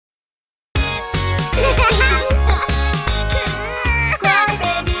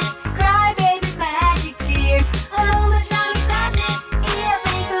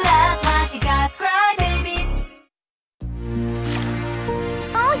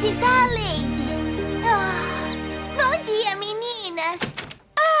Onde está a Lady? Bom dia, meninas!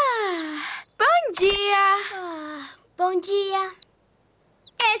 Bom dia! Bom dia!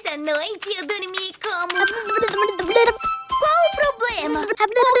 Essa noite eu dormi como... Qual o problema? O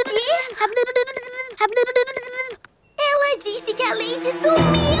quê? Ela disse que a Lady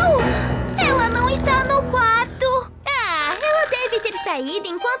sumiu! Ela não está no quarto! Ela deve ter saído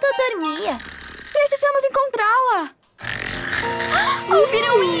enquanto eu dormia. Precisamos encontrá-la!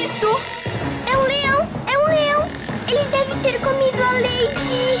 Ouviram isso? É um leão! É um leão! Ele deve ter comido a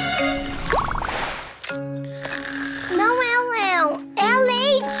Lady! Não é um leão, é a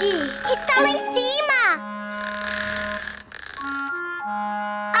Lady! Está lá em cima!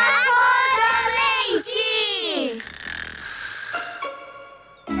 Agora, Lady!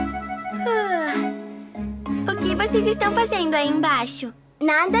 O que vocês estão fazendo aí embaixo?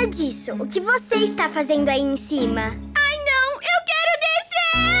 Nada disso. O que você está fazendo aí em cima? Ai, não! Eu quero descer!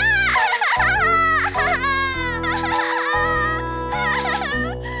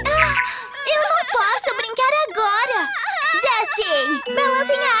 Eu não posso brincar agora! Já sei!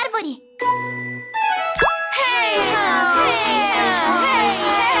 Balança em árvore!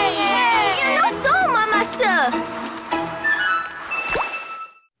 Eu não sou uma maçã!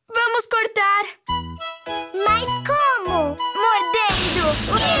 Vamos cortar! Mas como? Mordendo!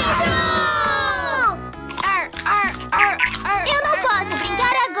 Isso! Eu não posso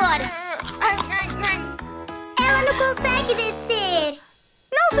brincar agora! Ela não consegue descer!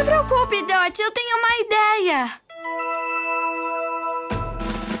 Não se preocupe, Dot, eu tenho uma ideia!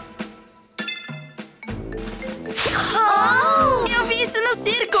 Eu vi isso no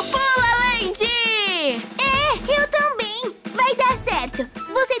circo! Pula, Lady! Eu também! Vai dar certo!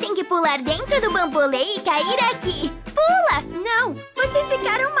 Você tem que pular dentro do bambolê e cair aqui! Pula! Não! Vocês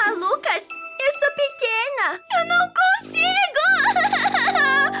ficaram malucas? Eu sou pequena! Eu não consigo!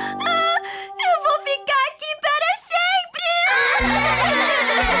 Eu vou ficar aqui para sempre!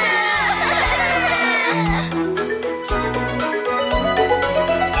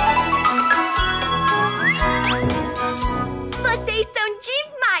 Vocês são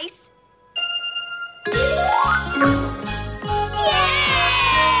demais!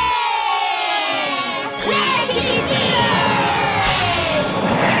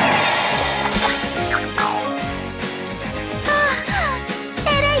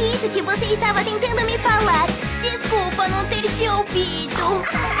 Era isso que você estava tentando me falar! Desculpa não ter te ouvido!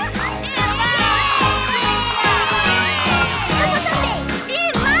 Eu também!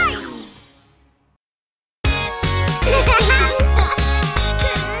 Demais!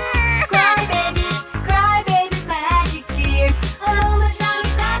 Cry babies, magic tears. Mundo de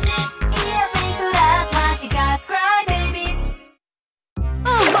amizade e aventuras mágicas. Cry babies. O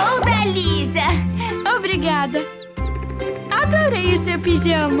voo da Lisa! Obrigada! Adorei o seu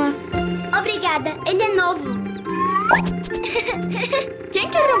pijama! Obrigada, ele é novo! Quem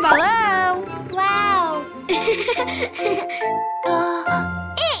quer um balão? Uau!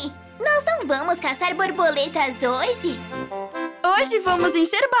 Ei, nós não vamos caçar borboletas hoje? Hoje vamos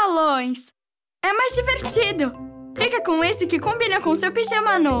encher balões! É mais divertido! Fica com esse que combina com seu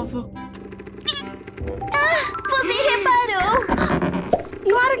pijama novo! Você reparou?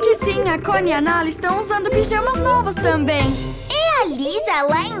 Claro que sim! A Connie e a Nala estão usando pijamas novos também! É a Lisa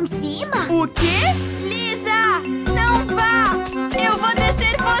lá em cima? O quê? Lisa! Não vá! Eu vou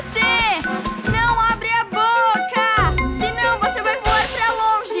descer você! Não abre a boca! Senão você vai voar pra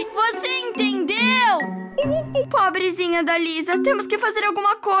longe! Você entendeu? Pobrezinha da Lisa, temos que fazer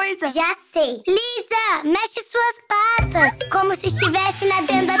alguma coisa! Já sei! Lisa, mexe suas patas! Como se estivesse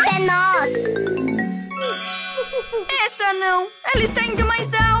nadando até nós! Essa não! Ela está indo mais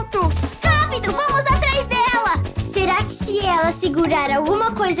alto! Rápido, vamos atrás dela! Será que se ela segurar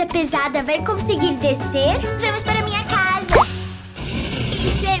alguma coisa pesada vai conseguir descer? Vamos para minha casa!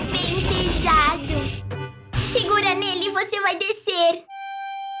 Isso é bem pesado! Segura nele e você vai descer!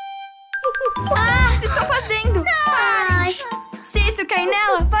 O que vocês estão fazendo? Ai, Se isso cair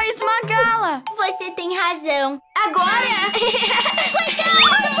nela, vai esmagá-la! você tem razão! Agora!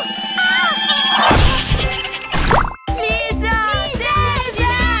 Lisa!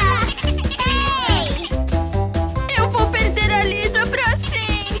 Ei! Eu vou perder a Lisa pra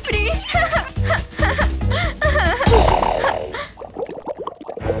sempre!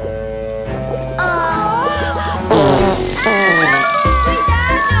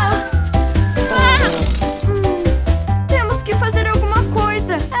 Temos que fazer alguma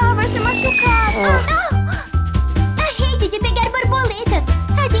coisa! Ela vai se machucar! A rede de pegar borboletas!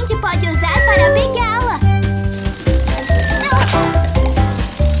 A gente pode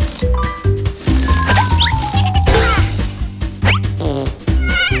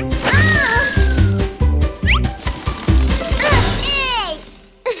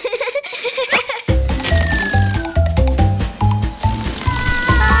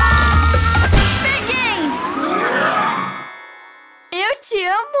te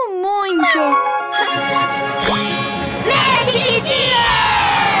amo muito! Magic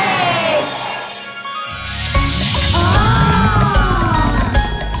Tears!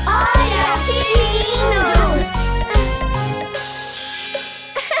 Olha que lindos!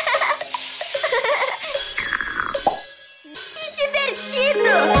 Que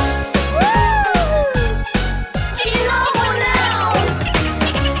divertido! De novo, não!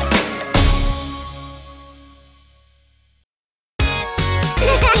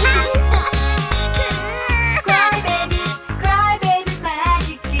 Cry babies,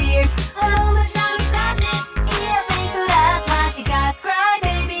 magic tears. Um mundo de amizade e aventuras mágicas. Cry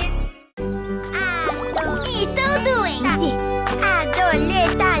babies. Estou doente!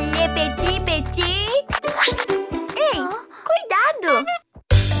 Adoleta, lê, petit, petit. Ei, cuidado!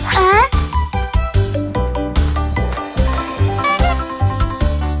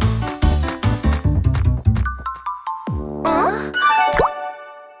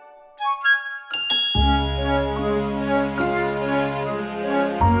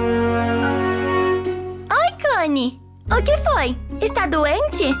 Oi, Connie! O que foi? Está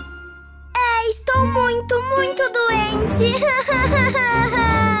doente? Estou muito, muito doente!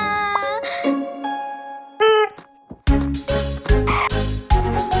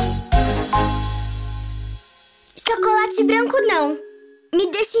 Chocolate branco não.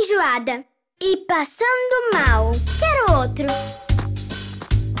 Me deixa enjoada. E passando mal. Quero outro.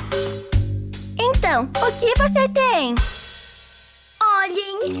 Então, o que você tem?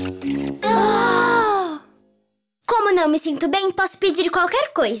 Olhem. Como não me sinto bem, posso pedir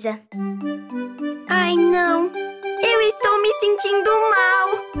qualquer coisa. Ai, não. Eu estou me sentindo mal.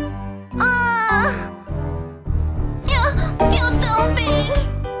 Eu também.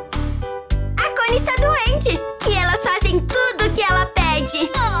 A Connie está doente. E elas fazem tudo o que ela pede.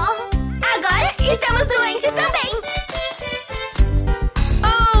 Agora estamos doentes também.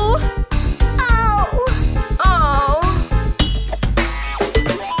 Oh!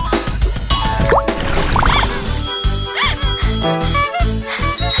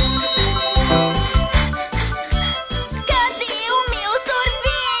 Cadê o meu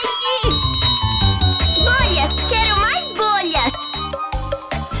sorvete? Bolhas! Quero mais bolhas!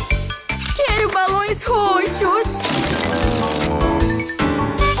 Quero balões roxos!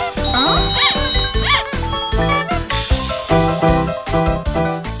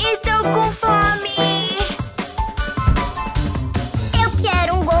 Estou com fome! Eu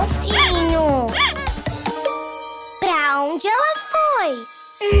quero um golfinho. Pra onde ela foi?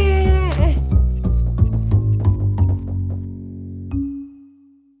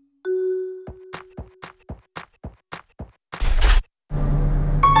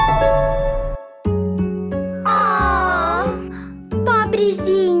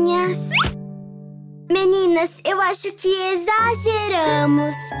 Pobrezinhas. Meninas, eu acho que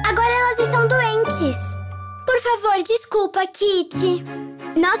exageramos. Agora elas estão doentes. Por favor, desculpa, Kitty.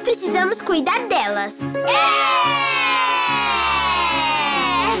 Nós precisamos cuidar delas.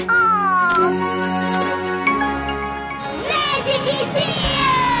 Magic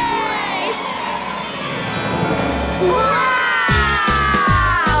Tears!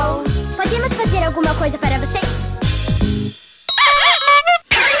 Uau! Podemos fazer alguma coisa para vocês?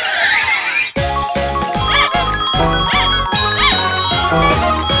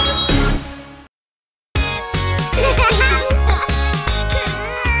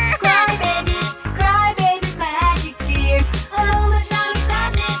 Cry babies, magic tears. Um mundo de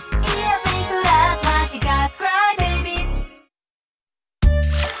amizade e aventuras mágicas. Cry babies.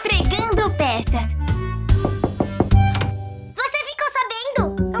 Pregando peças. Você ficou sabendo?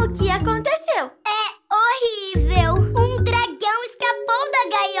 O que aconteceu? É horrível! Um dragão escapou da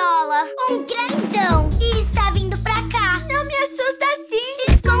gaiola! Um grandão! E está vindo pra cá! Não me assusta assim. Se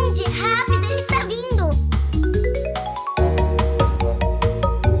esconde! Rápido, ele está vindo!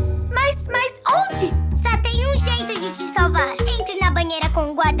 Mas onde? Só tem um jeito de te salvar. Entre na banheira com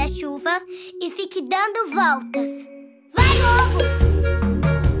um guarda-chuva e fique dando voltas. Vai logo!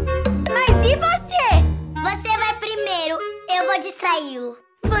 Mas e você? Você vai primeiro. Eu vou distraí-lo.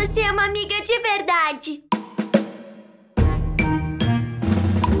 Você é uma amiga de verdade.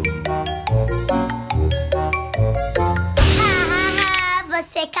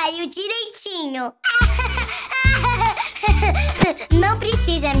 Você caiu direitinho. Não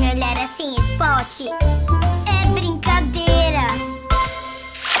precisa me olhar assim, Spot. É brincadeira.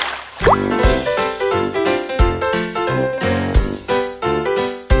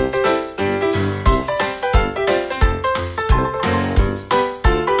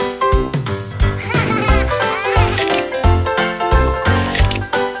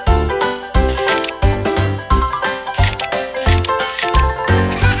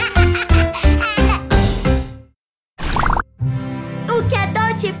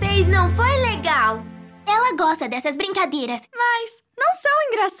 gosta dessas brincadeiras. Mas não são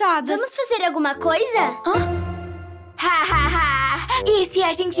engraçadas. Vamos fazer alguma coisa? Hahaha! E se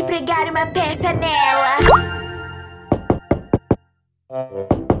a gente pregar uma peça nela?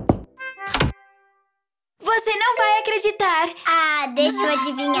 Você não vai acreditar. Ah, deixa eu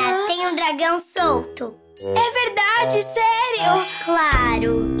adivinhar. Tem um dragão solto. É verdade, sério.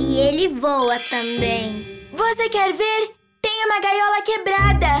 Claro, e ele voa também. Você quer ver? Tem uma gaiola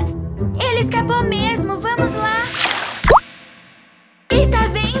quebrada. Ele escapou mesmo, vamos lá. Está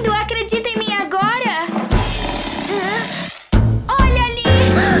vendo? Acredita em mim agora? Olha ali!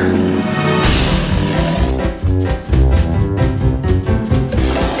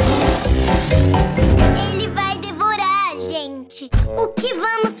 Ele vai devorar a gente. O que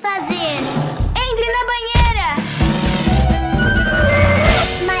vamos fazer? Entre na banheira!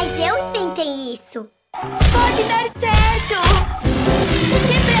 Mas eu inventei isso. Pode dar certo!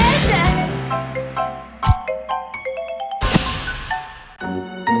 Depressa!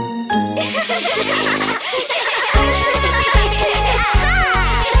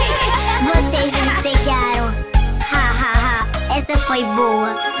 Vocês me pegaram. Ha, ha, ha. Essa foi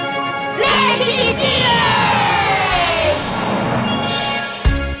boa.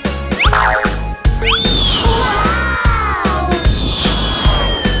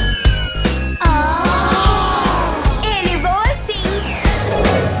 Ele voa assim!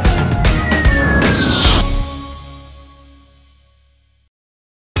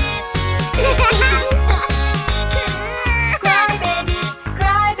 Cry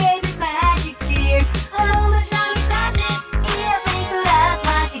babies, magic tears. Mundo de amizade e aventuras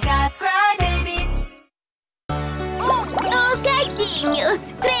mágicas. Cry babies. Os gatinhos.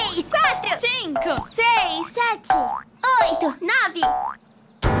 3, 4, 5, 6. 7, 8, 9.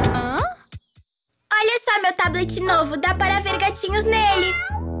 Olha só meu tablet novo, dá para ver gatinhos nele.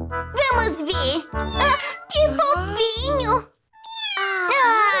 Vamos ver. Ah, que fofinho.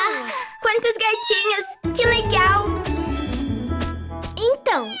 Quantos gatinhos, que legal.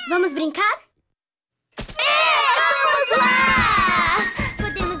 Então, vamos brincar? Vamos lá!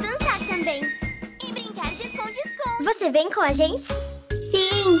 Podemos dançar também. E brincar de esconde-esconde. Você vem com a gente?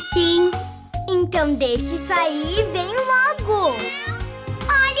 Sim, sim. Então deixa isso aí e vem logo.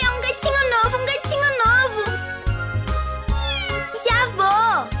 Olha, um gatinho novo, um gatinho novo. Já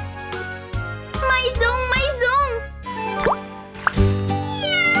vou. Mais um, mais um.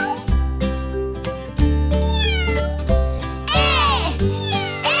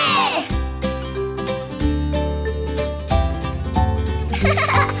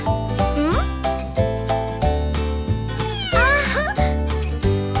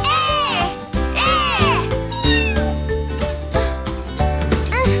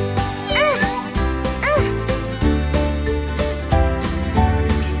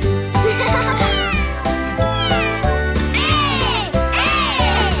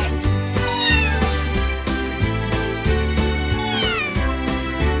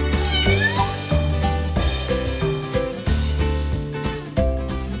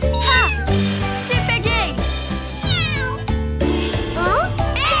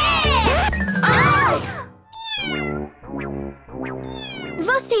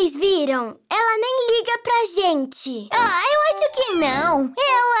 Vocês viram? Ela nem liga pra gente. Eu acho que não.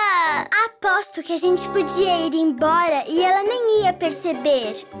 Ela... Aposto que a gente podia ir embora e ela nem ia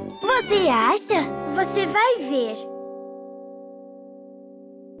perceber. Você acha? Você vai ver.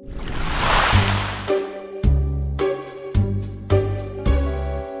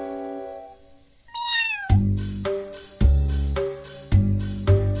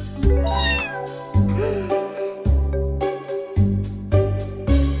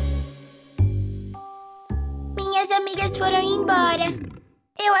 Minhas amigas foram embora.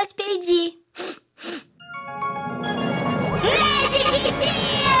 Eu as perdi.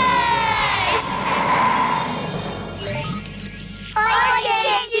 Oi,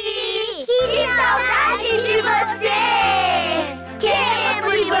 gente! Que saudade de você!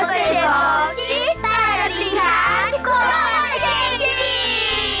 Queremos que você volte para brincar com a gente!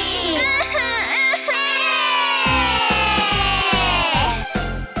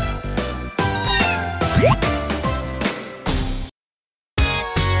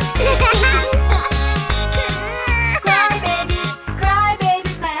 Cry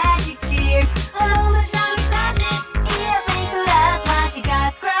babies, magic tears. Mundo de amizade e aventuras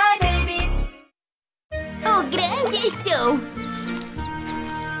mágicas. Cry babies. O grande show!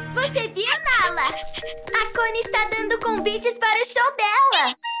 Você viu, Nala? A Connie está dando convites para o show dela!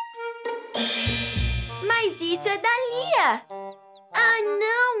 Mas isso é da Lia! Ah,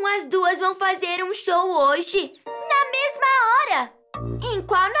 não! As duas vão fazer um show hoje, na mesma hora! Em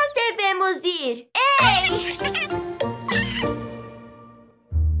qual nós devemos podemos ir. Ei!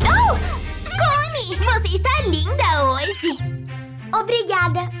 Oh! Connie, você está linda hoje.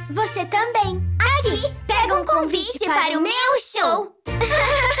 Obrigada. Você também. Aqui, pega um convite para o meu show.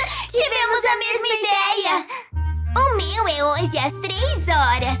 Tivemos a mesma ideia. O meu é hoje às 3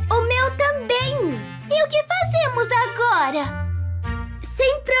 horas. O meu também. E o que fazemos agora?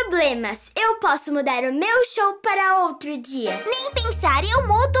 Sem problemas. Eu posso mudar o meu show para outro dia. Nem pensar, eu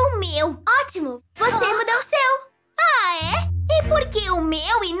mudo o meu. Ótimo. Você muda o seu. Ah, é? E por que o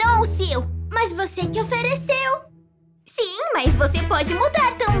meu e não o seu? Mas você que ofereceu. Sim, mas você pode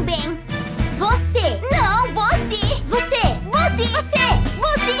mudar também. Você. Não, você. Você. Você. Você.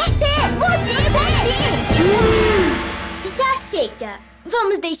 Você. Já chega.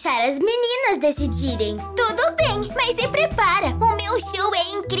 Vamos deixar as meninas decidirem. Tudo bem, mas se prepara. O meu show é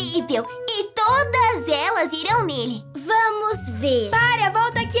incrível e todas elas irão nele. Vamos ver. Para,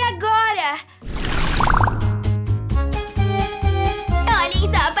 volta aqui agora. Olhem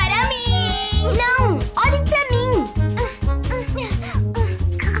só para mim. Não, olhem pra mim.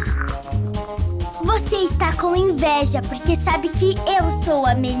 Você está com inveja porque sabe que eu sou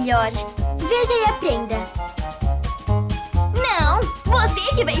a melhor. Veja e aprenda. Não, você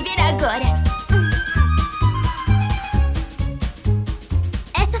que vai ver agora.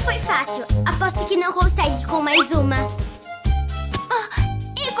 Essa foi fácil. Aposto que não consegue com mais uma.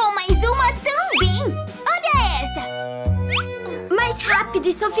 E com mais uma também. Olha essa. Mais rápido,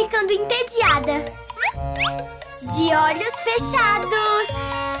 estou ficando entediada. De olhos fechados.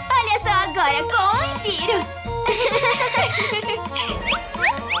 Olha só agora com um giro.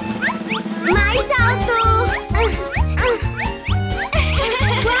 Mais alto.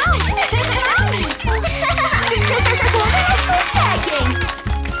 Como elas conseguem?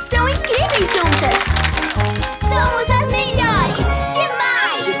 São incríveis juntas. Somos as melhores.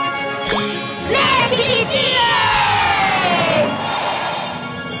 Demais. Magic Cheers!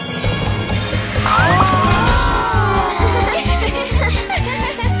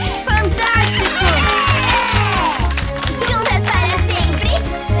 Fantástico! Juntas para sempre.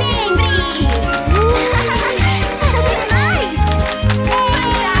 Sempre. Demais!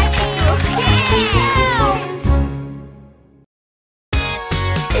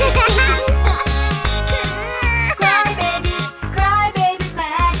 Cry babies,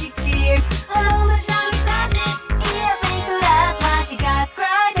 magic tears. Mundo de amizade e aventuras mágicas.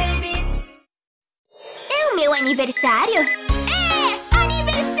 Cry babies. É o meu aniversário? É!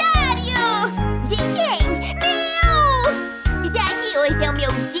 Aniversário! De quem? Meu! Já que hoje é o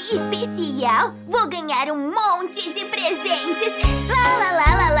meu dia especial, vou ganhar um monte de presentes. Lá, lá, lá,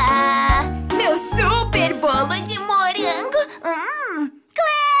 lá, lá. Meu super bolo de morango.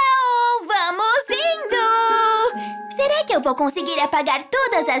 Cleo, vamos indo! Será que eu vou conseguir apagar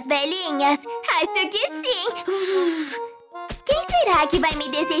todas as velhinhas? Acho que sim. Quem será que vai me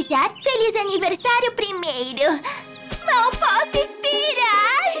desejar feliz aniversário primeiro? Não posso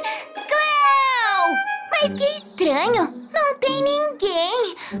esperar! Cleo! Mas que estranho! Não tem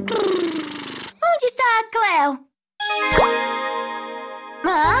ninguém! Onde está a Cleo?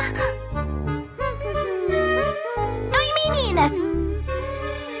 Hã? Oi, meninas!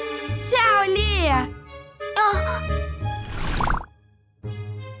 Tchau, Lia.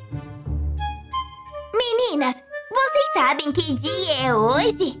 Meninas, vocês sabem que dia é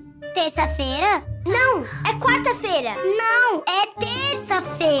hoje? Terça-feira? Não, é quarta-feira. Não, é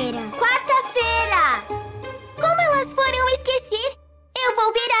terça-feira. Quarta-feira. Como elas foram esquecer? Eu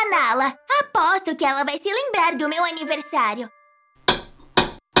vou ver a Nala. Aposto que ela vai se lembrar do meu aniversário.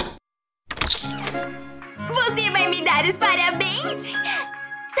 Você vai me dar os parabéns?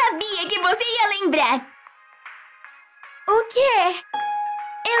 Sabia que você ia lembrar. O quê?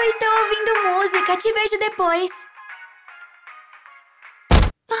 Eu estou ouvindo música. Te vejo depois.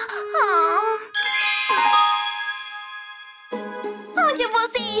 Onde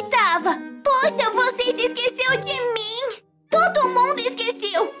você estava? Poxa, você se esqueceu de mim. Todo mundo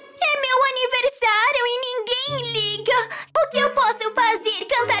esqueceu. É meu aniversário e ninguém liga. O que eu posso fazer?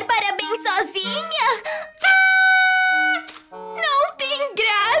 Cantar parabéns sozinha? Não tem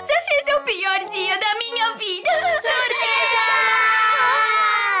graça. Esse é o pior dia da minha vida. Surpresa!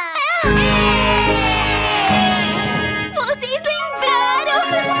 Vocês lembraram?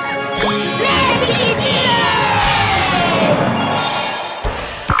 Magic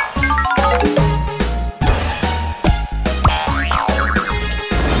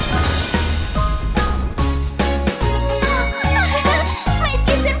Mas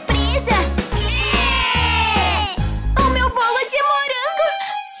que surpresa!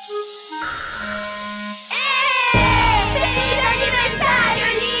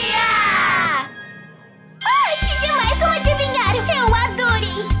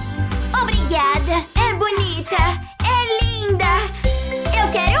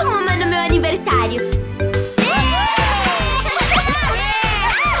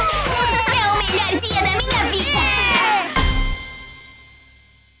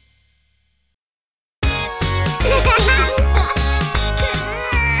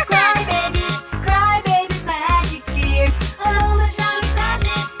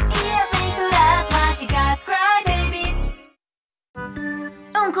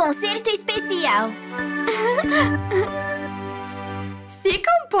 concerto especial. Se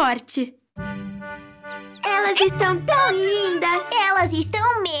comporte. Elas estão tão lindas. Elas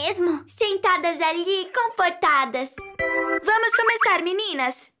estão mesmo. Sentadas ali, confortadas. Vamos começar,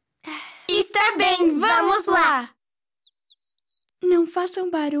 meninas. Está bem, vamos lá. Não façam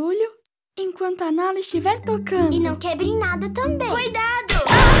barulho enquanto a Nala estiver tocando. E não quebrem nada também. Cuidado!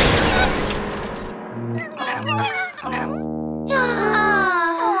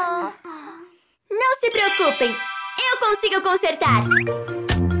 Não se preocupem. Eu consigo consertar.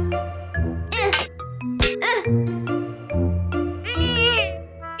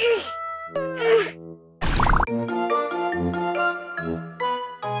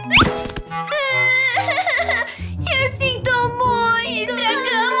 Eu sinto muito.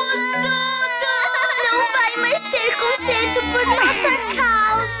 Estragamos tudo. Não vai mais ter concerto por nossa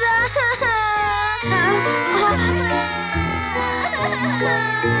causa.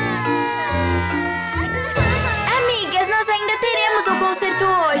 Amigas, nós ainda teremos um concerto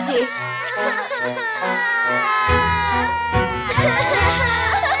hoje.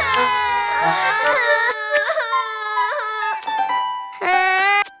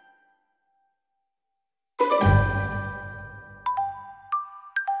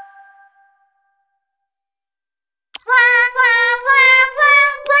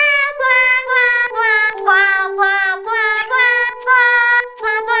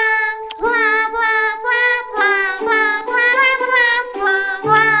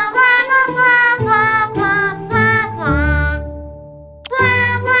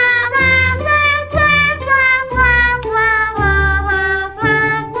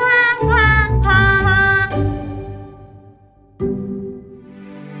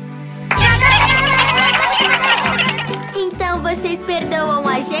 Então vocês perdoam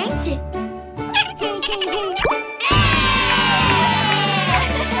a gente?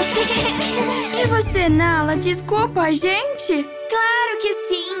 E você, Nala, desculpa a gente? Claro que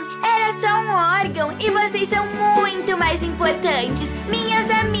sim! Era só um órgão e vocês são muito mais importantes, minhas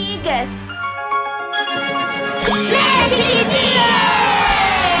amigas!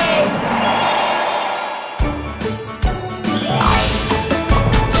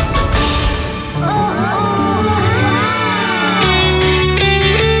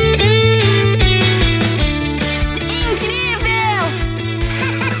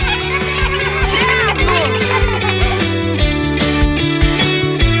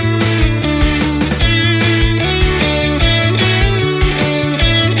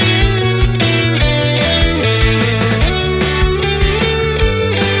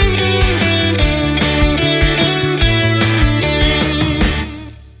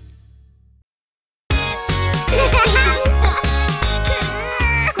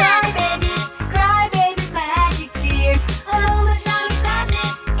 Cry babies, magic tears. Um mundo de amizade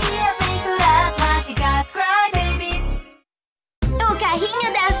e aventuras mágicas. Cry babies. O carrinho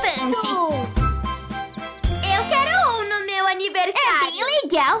da Fancy! Eu quero um no meu aniversário! É bem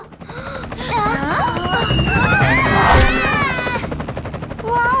legal!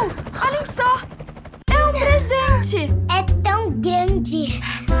 Uau! Olhem só! É um presente! É tão grande.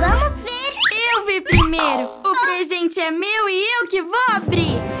 Vamos ver. Eu vi primeiro! O presente é meu e eu que vou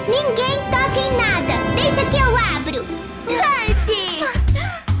abrir! Ninguém toca em nada. Deixa que eu abro. Fancy!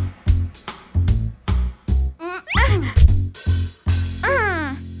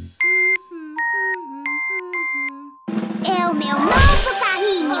 É o meu novo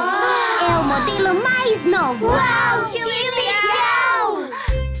carrinho. É o modelo mais novo. Uau, que legal!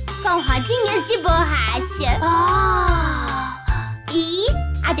 Com rodinhas de borracha. E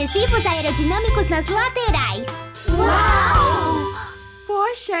adesivos aerodinâmicos nas laterais. Uau!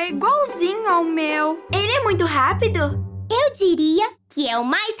 Poxa, é igualzinho ao meu! Ele é muito rápido? Eu diria que é o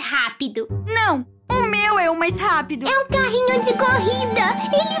mais rápido. Não! O meu é o mais rápido! É um carrinho de corrida.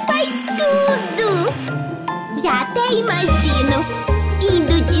 Ele faz tudo. Já até imagino.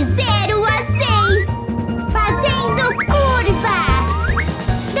 Indo de 0 a 100. Fazendo curvas.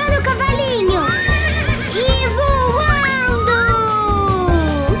 Dando cavalinho. E voando.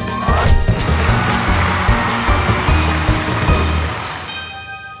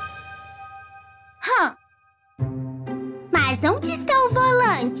 Mas onde está o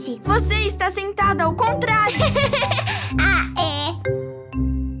volante? Você está sentada ao contrário! Ah, é?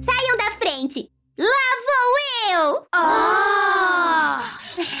 Saiam da frente! Lá vou eu!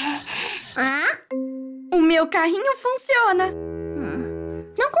 Hã? O meu carrinho funciona!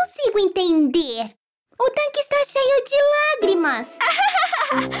 Não consigo entender. O tanque está cheio de lágrimas.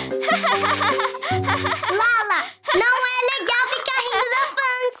 Lala, não é legal ficar rindo da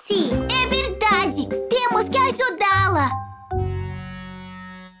Fancy. É verdade! Temos que ajudá-la!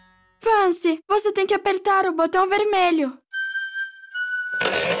 Você tem que apertar o botão vermelho.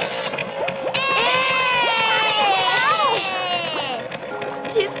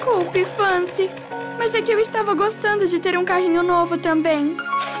 Desculpe, Fancy, mas é que eu estava gostando de ter um carrinho novo também.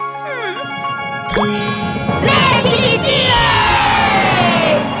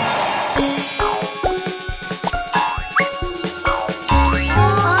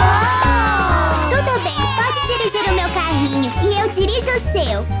 Tudo bem, pode dirigir o meu carrinho e eu dirijo o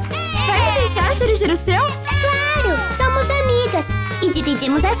seu. Vai me deixar dirigir o seu? Claro, somos amigas e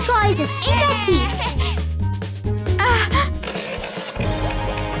dividimos as coisas. Entra aqui.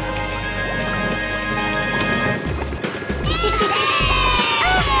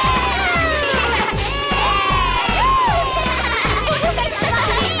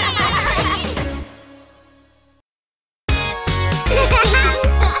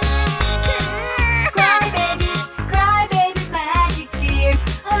 Cry babies, magic tears.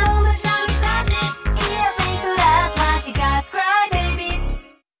 Um mundo de amizade e aventuras mágicas. Cry babies.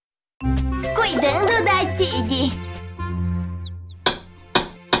 Cuidando da Tig.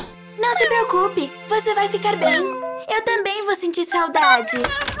 Não se preocupe, você vai ficar bem. Eu também vou sentir saudade.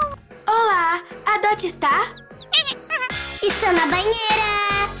 Olá, a Dot está? Estou na banheira.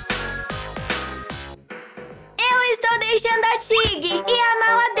 Eu estou deixando a Tig e a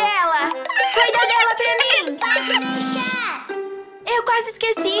mala dela. Cuida dela pra mim. Pode deixar. Eu quase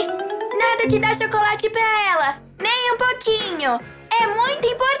esqueci. Nada de dar chocolate pra ela. Nem um pouquinho. É muito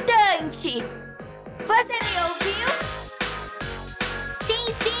importante. Você me ouviu?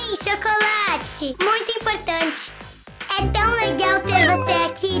 Sim, chocolate. Muito importante. É tão legal ter você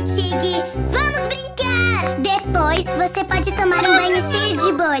aqui, Tig. Vamos brincar. Depois você pode tomar um banho cheio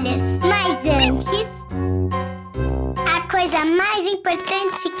de bolhas. Mas antes, a coisa mais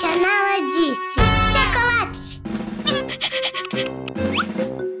importante que a Nala disse: chocolate.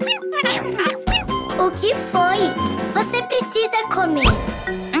 O que foi? Você precisa comer.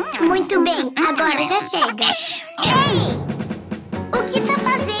 Muito bem, agora já chega. Ei! O que está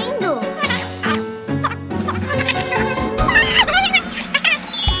fazendo?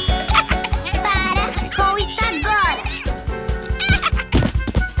 Para com isso agora!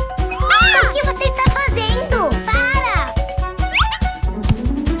 O que você está fazendo? Para!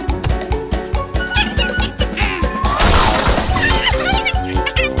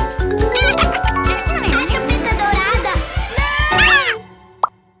 A chupeta dourada! Não!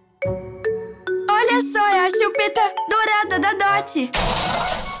 Olha só, é a chupeta dourada da Dot.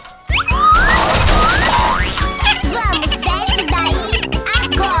 Vamos, desce daí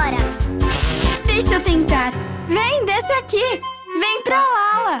agora! Deixa eu tentar. Vem, desce aqui. Vem pra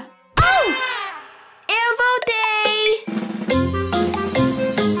Lala. Oh! Eu voltei.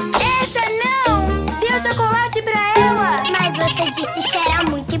 Essa não! Deu chocolate pra ela. Mas você disse que era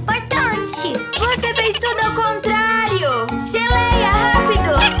muito importante. Você fez tudo ao contrário. Geleia,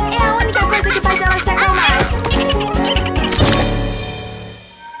 rápido. É a única coisa que faz ela se acalmar.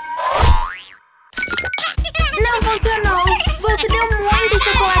 Não funcionou. Você deu muito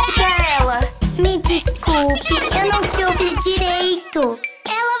chocolate pra ela. Me desculpe, eu não te ouvi direito.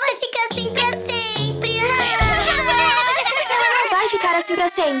 Ela vai ficar assim pra sempre. Ela não vai ficar assim pra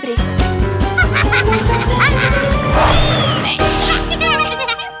sempre.